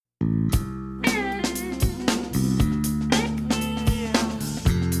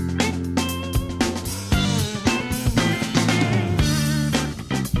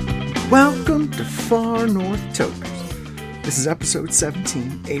Welcome to Far North Tokers. This is episode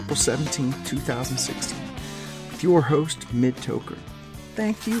 17, April 17, 2016. With your host, Mid-Toker.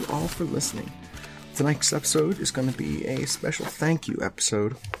 Thank you all for listening. Tonight's episode is going to be a special thank you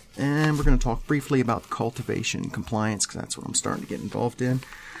episode. And we're going to talk briefly about cultivation compliance, because that's what I'm starting to get involved in.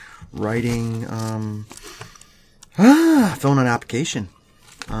 Writing, filling an application.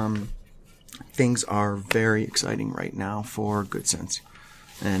 Things are very exciting right now for Good Sense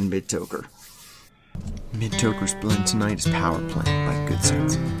and Mid-Toker. Mid-Toker's blend tonight is Power Plant by Good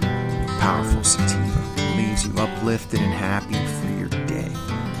Sense. Powerful sativa leaves you uplifted and happy for your day.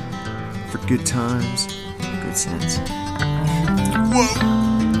 For good times, Good Sense. Whoa!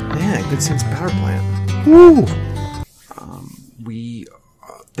 Yeah, Good Sense Power Plant. Woo!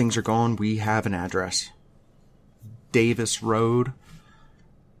 Things are going. We have an address. Davis Road,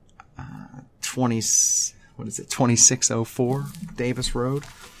 2604 Davis Road.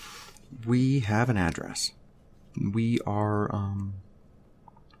 We have an address. We are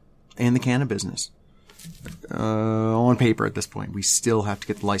in the cannabis business. On paper at this point. We still have to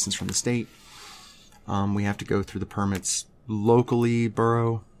get the license from the state. We have to go through the permits locally,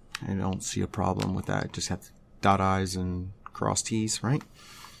 borough. I don't see a problem with that. Just have to dot I's and cross T's, right?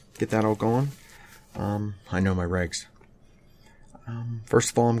 Get that all going. I know my regs.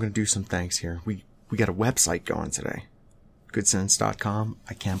 First of all, I'm going to do some thanks here. We got a website going today. Goodsense.com.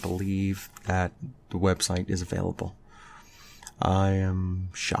 I can't believe that the website is available. I am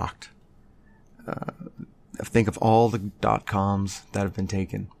shocked. Think of all the .coms that have been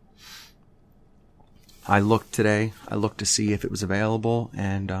taken. I looked today. I looked to see if it was available,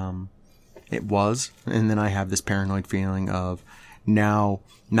 and it was. And then I have this paranoid feeling of now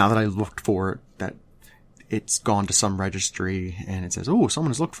that I looked for it, that it's gone to some registry and it says, oh,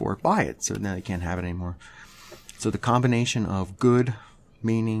 someone has looked for it, buy it. So now they can't have it anymore. So the combination of good,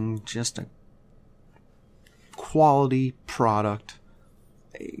 meaning just a quality product,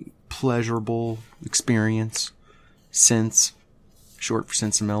 a pleasurable experience, sense, short for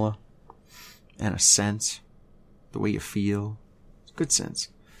sensimilla, and a sense, the way you feel. It's Good Sense.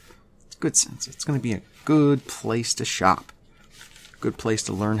 It's Good Sense. It's going to be a good place to shop. Good place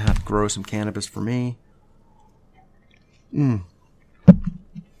to learn how to grow some cannabis for me. A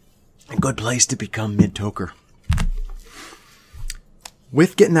good place to become Mid-Toker.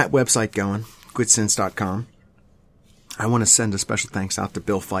 With getting that website going, goodsense.com, I want to send a special thanks out to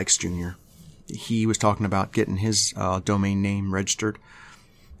Bill Fikes Jr. He was talking about getting his domain name registered.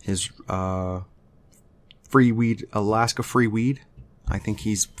 His free weed, Alaska Free Weed. I think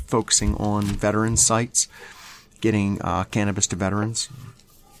he's focusing on veteran sites, getting cannabis to veterans.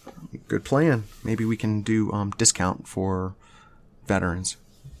 Good plan. Maybe we can do discount for veterans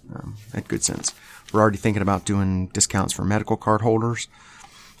at Good Sense. We're already thinking about doing discounts for medical card holders,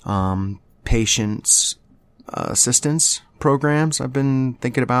 patients assistance programs. I've been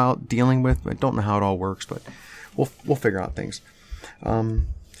thinking about dealing with. I don't know how it all works, but we'll figure out things.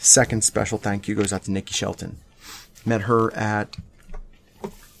 Second special thank you goes out to Nikki Shelton. Met her at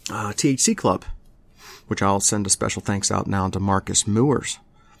THC Club, which I'll send a special thanks out now to Marcus Moores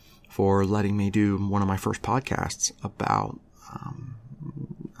for letting me do one of my first podcasts about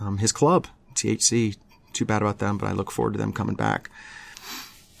his club, THC. Too bad about them, but I look forward to them coming back.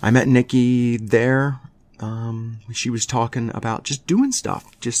 I met Nikki there. She was talking about just doing stuff.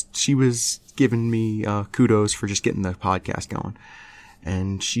 She was giving me kudos for just getting the podcast going.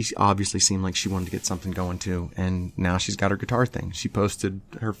 And she obviously seemed like she wanted to get something going too. And now she's got her guitar thing. She posted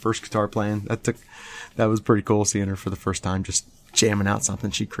her first guitar playing. That was pretty cool seeing her for the first time, just jamming out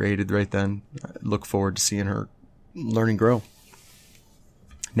something she created right then. I look forward to seeing her learn and grow.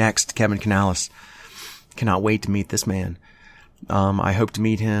 Next, Kevin Canales. Cannot wait to meet this man. I hope to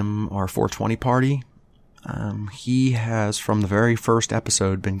meet him our 420 party. He has, from the very first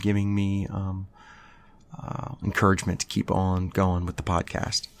episode, been giving me encouragement to keep on going with the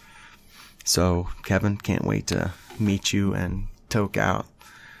podcast. So, Kevin, can't wait to meet you and toke out.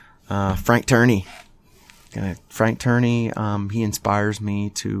 Frank Turney. Frank Turney, he inspires me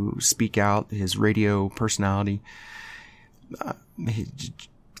to speak out. His radio personality,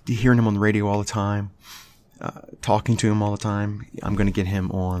 hearing him on the radio all the time, talking to him all the time. I'm going to get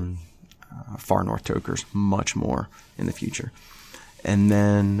him on Far North Tokers much more in the future. And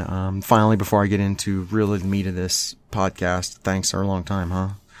then finally, before I get into really the meat of this podcast, thanks for a long time, huh?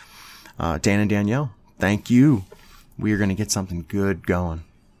 Dan and Danielle, thank you. We are going to get something good going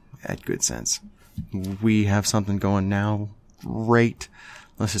at Good Sense. We have something going now. Great.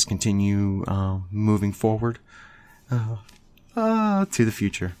 Let's just continue moving forward to the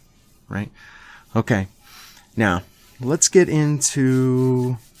future, right? Okay. Now, let's get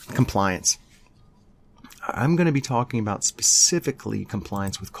into compliance. I'm going to be talking about specifically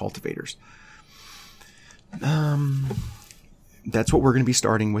compliance with cultivators. That's what we're going to be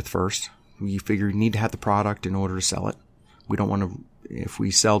starting with first. We figure you need to have the product in order to sell it. We don't want to, if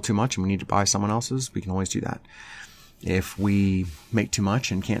we sell too much and we need to buy someone else's, we can always do that. If we make too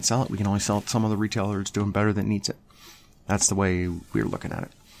much and can't sell it, we can only sell it to some other retailer that's doing better that needs it. That's the way we're looking at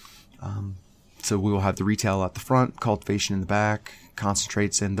it. So we will have the retail at the front, cultivation in the back,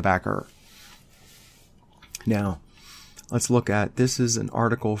 concentrates in the backer. Now, let's look at, this is an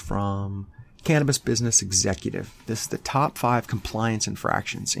article from Cannabis Business Executive. This is the top 5 compliance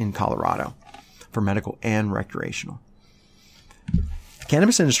infractions in Colorado for medical and recreational. The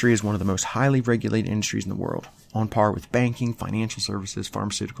cannabis industry is one of the most highly regulated industries in the world, on par with banking, financial services,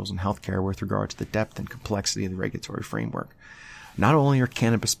 pharmaceuticals, and healthcare with regard to the depth and complexity of the regulatory framework. Not only are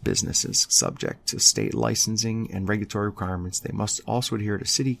cannabis businesses subject to state licensing and regulatory requirements, they must also adhere to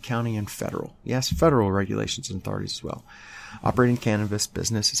city, county, and federal regulations and authorities as well. Operating cannabis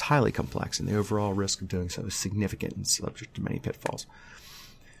business is highly complex, and the overall risk of doing so is significant and subject to many pitfalls.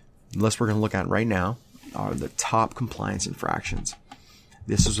 The list we're going to look at right now are the top compliance infractions.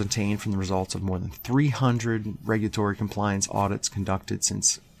 This was obtained from the results of more than 300 regulatory compliance audits conducted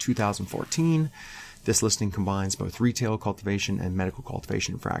since 2014. This listing combines both retail cultivation and medical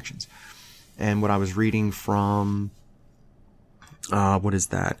cultivation infractions. And what I was reading from,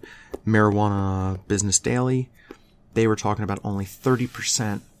 Marijuana Business Daily, they were talking about only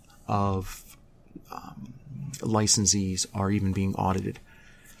 30% of licensees are even being audited.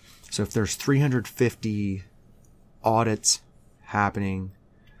 So if there's 350 audits happening,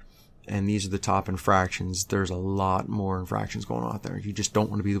 and these are the top infractions, there's a lot more infractions going on out there. You just don't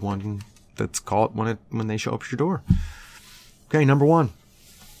want to be the one that's caught when they show up at your door. Okay, number 1.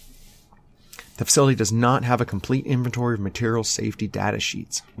 The facility does not have a complete inventory of material safety data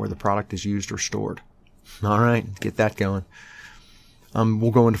sheets where the product is used or stored. All right, get that going.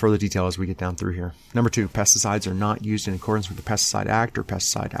 We'll go into further detail as we get down through here. Number 2, pesticides are not used in accordance with the Pesticide Act or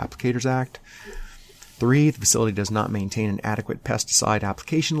Pesticide Applicators Act. 3, the facility does not maintain an adequate pesticide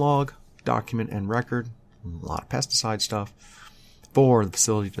application log, document, and record. A lot of pesticide stuff. 4, the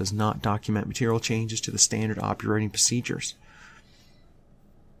facility does not document material changes to the standard operating procedures.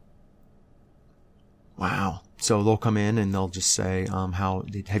 Wow. So they'll come in and they'll just say,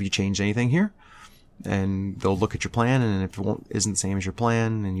 have you changed anything here? And they'll look at your plan, and if it isn't the same as your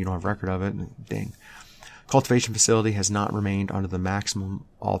plan and you don't have record of it, ding. Cultivation facility has not remained under the maximum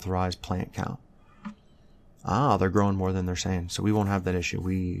authorized plant count. They're growing more than they're saying, so we won't have that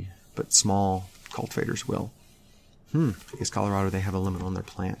issue. But small cultivators will. I guess Colorado, they have a limit on their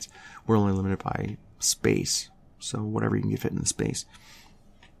plants. We're only limited by space, so whatever you can get fit in the space.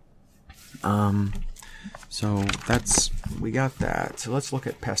 So we got that. So let's look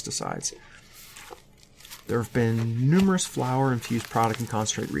at pesticides. There have been numerous flower-infused product and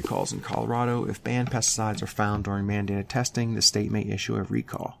concentrate recalls in Colorado. If banned pesticides are found during mandated testing, the state may issue a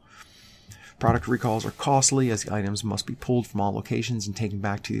recall. Product recalls are costly, as the items must be pulled from all locations and taken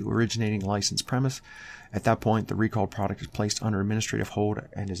back to the originating licensed premise. At that point, the recalled product is placed under administrative hold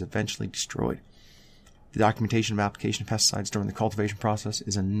and is eventually destroyed. The documentation of application of pesticides during the cultivation process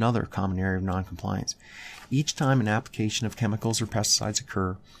is another common area of noncompliance. Each time an application of chemicals or pesticides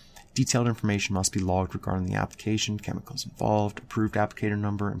occur, detailed information must be logged regarding the application, chemicals involved, approved applicator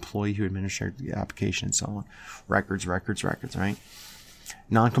number, employee who administered the application, and so on. Records, right?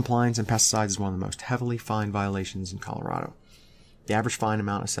 Noncompliance in pesticides is one of the most heavily fined violations in Colorado. The average fine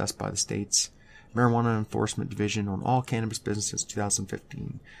amount assessed by the state's Marijuana Enforcement Division on all cannabis businesses in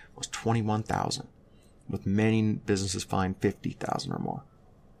 2015 was $21,000, with many businesses fined $50,000 or more.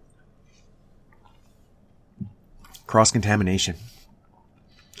 Cross-contamination.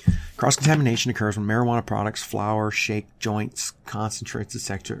 Cross-contamination occurs when marijuana products, flour, shake, joints, concentrates,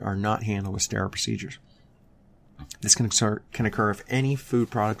 etc. are not handled with sterile procedures. This can occur if any food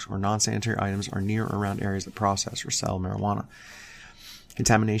products or non-sanitary items are near or around areas that process or sell marijuana.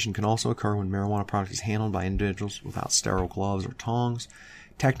 Contamination can also occur when marijuana product is handled by individuals without sterile gloves or tongs.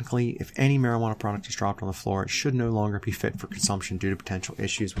 Technically, if any marijuana product is dropped on the floor, it should no longer be fit for consumption due to potential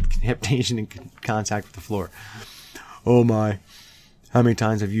issues with contamination in contact with the floor. Oh my. How many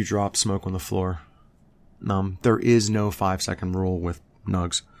times have you dropped smoke on the floor? There is no 5-second rule with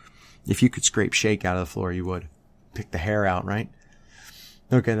nugs. If you could scrape shake out of the floor, you would. Pick the hair out, right?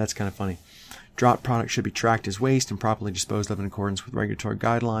 Okay, that's kind of funny. Dropped product should be tracked as waste and properly disposed of in accordance with regulatory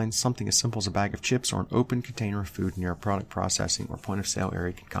guidelines. Something as simple as a bag of chips or an open container of food near a product processing or point of sale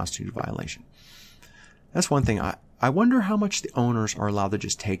area can constitute a violation. That's one thing. I wonder how much the owners are allowed to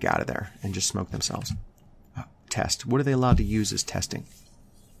just take out of there and just smoke themselves. Test. What are they allowed to use as testing?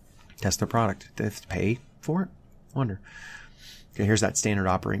 Test their product. They have to pay for it? Wonder. Okay, here's that standard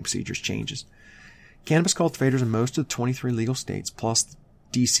operating procedures changes. Cannabis cultivators in most of the 23 legal states, plus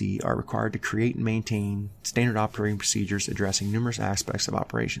DC, are required to create and maintain standard operating procedures addressing numerous aspects of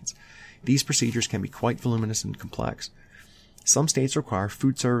operations. These procedures can be quite voluminous and complex. Some states require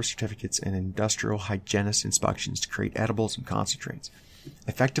food service certificates and industrial hygienist inspections to create edibles and concentrates.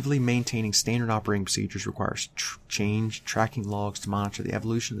 Effectively maintaining standard operating procedures requires change tracking logs to monitor the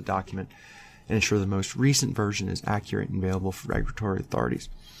evolution of the document and ensure the most recent version is accurate and available for regulatory authorities.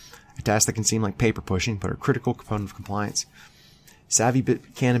 A task that can seem like paper pushing, but are a critical component of compliance. Savvy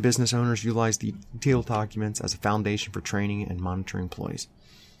cannabis business owners utilize the detailed documents as a foundation for training and monitoring employees.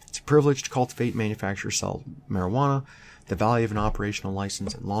 It's a privilege to cultivate, manufacture, sell marijuana. The value of an operational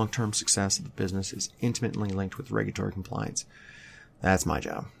license and long-term success of the business is intimately linked with regulatory compliance. That's my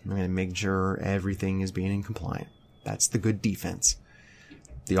job. I'm going to make sure everything is being in compliant. That's the good defense.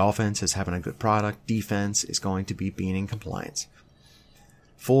 The offense is having a good product. Defense is going to be being in compliance.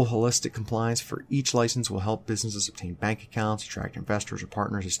 Full holistic compliance for each license will help businesses obtain bank accounts, attract investors or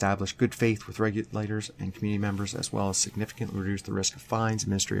partners, establish good faith with regulators and community members, as well as significantly reduce the risk of fines,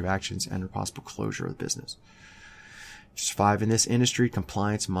 administrative actions, and or possible closure of the business. Just 5, in this industry,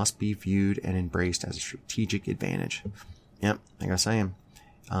 compliance must be viewed and embraced as a strategic advantage. Yep, like I was saying,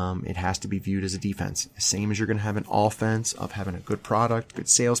 it has to be viewed as a defense. Same as you're going to have an offense of having a good product, good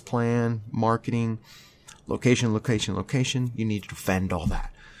sales plan, marketing, location. You need to defend all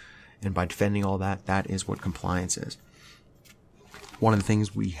that. And by defending all that, that is what compliance is. One of the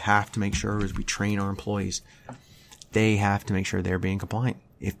things we have to make sure is we train our employees. They have to make sure they're being compliant.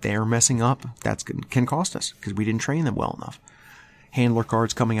 If they're messing up, that can cost us because we didn't train them well enough. Handler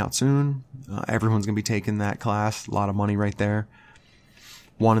cards coming out soon. Everyone's going to be taking that class. A lot of money right there.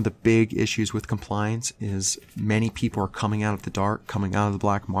 One of the big issues with compliance is many people are coming out of the dark, coming out of the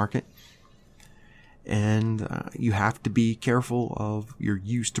black market. And you have to be careful of you're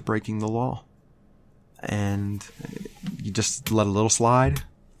used to breaking the law. And you just let a little slide,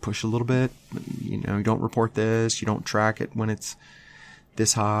 push a little bit. You don't report this. You don't track it when it's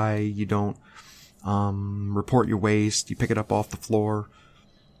this high. You don't report your waste. You pick it up off the floor.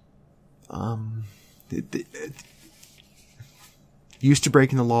 Used to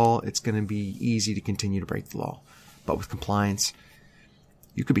breaking the law, it's going to be easy to continue to break the law. But with compliance,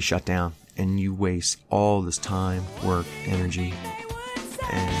 you could be shut down and you waste all this time, work, energy,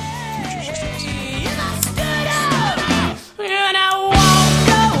 and future success.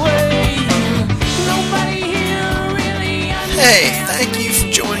 Hey, thank you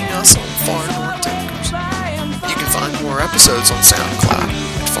for joining us on Far North Tinkers. You can find more episodes on SoundCloud.